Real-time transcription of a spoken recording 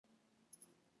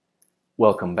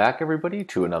Welcome back, everybody,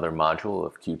 to another module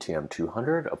of QTM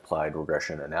 200, Applied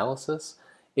Regression Analysis.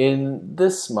 In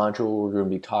this module, we're going to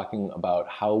be talking about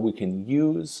how we can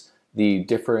use the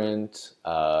different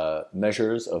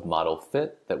measures of model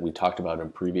fit that we talked about in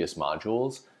previous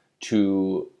modules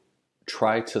to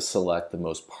try to select the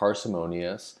most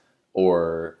parsimonious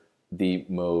or the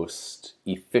most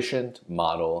efficient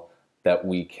model that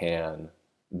we can,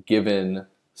 given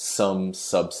some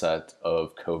subset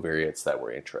of covariates that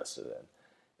we're interested in.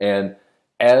 And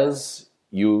as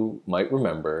you might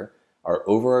remember, our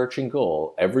overarching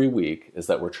goal every week is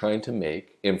that we're trying to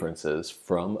make inferences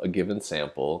from a given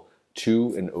sample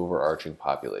to an overarching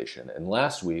population. And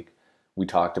last week, we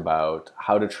talked about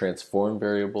how to transform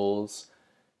variables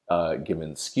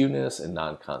given skewness and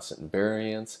non-constant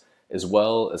variance, as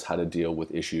well as how to deal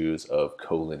with issues of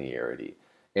collinearity.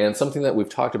 And something that we've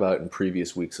talked about in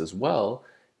previous weeks as well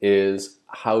is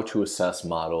how to assess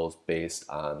models based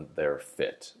on their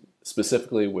fit,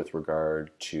 specifically with regard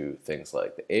to things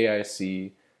like the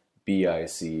AIC,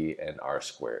 BIC, and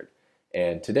R-squared.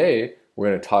 And today, we're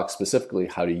going to talk specifically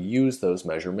how to use those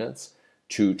measurements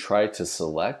to try to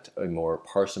select a more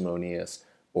parsimonious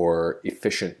or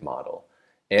efficient model.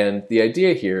 And the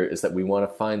idea here is that we want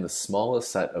to find the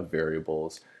smallest set of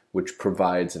variables which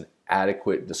provides an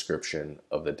adequate description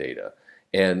of the data.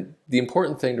 And the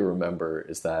important thing to remember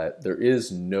is that there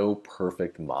is no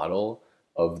perfect model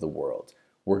of the world.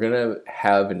 We're going to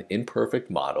have an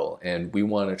imperfect model, and we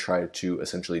want to try to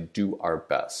essentially do our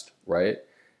best, right?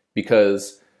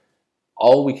 Because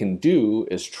all we can do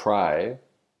is try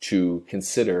to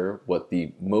consider what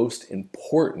the most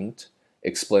important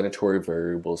explanatory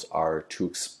variables are to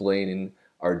explain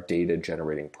our data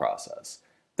generating process.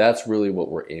 That's really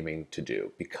what we're aiming to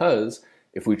do. Because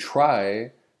if we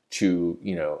try to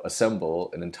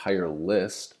assemble an entire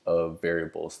list of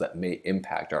variables that may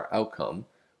impact our outcome,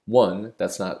 one,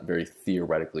 that's not very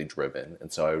theoretically driven,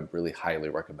 and so I would really highly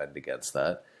recommend against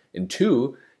that. And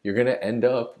two, you're going to end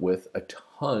up with a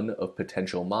ton of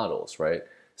potential models, right?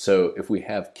 So if we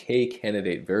have k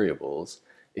candidate variables,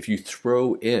 if you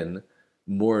throw in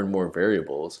more and more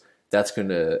variables, that's going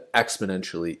to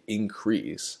exponentially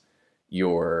increase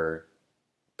your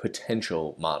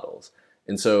potential models.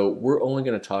 And so we're only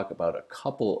going to talk about a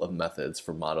couple of methods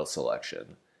for model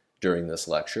selection during this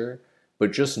lecture,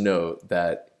 but just note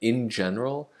that in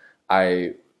general,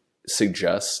 I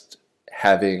suggest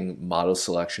having model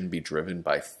selection be driven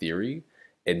by theory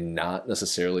and not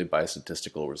necessarily by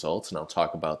statistical results. And I'll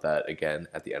talk about that again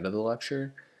at the end of the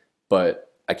lecture.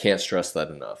 But I can't stress that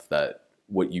enough, that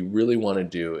what you really want to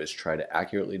do is try to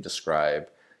accurately describe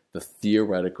the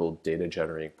theoretical data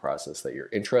generating process that you're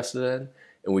interested in,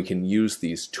 and we can use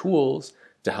these tools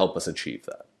to help us achieve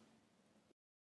that.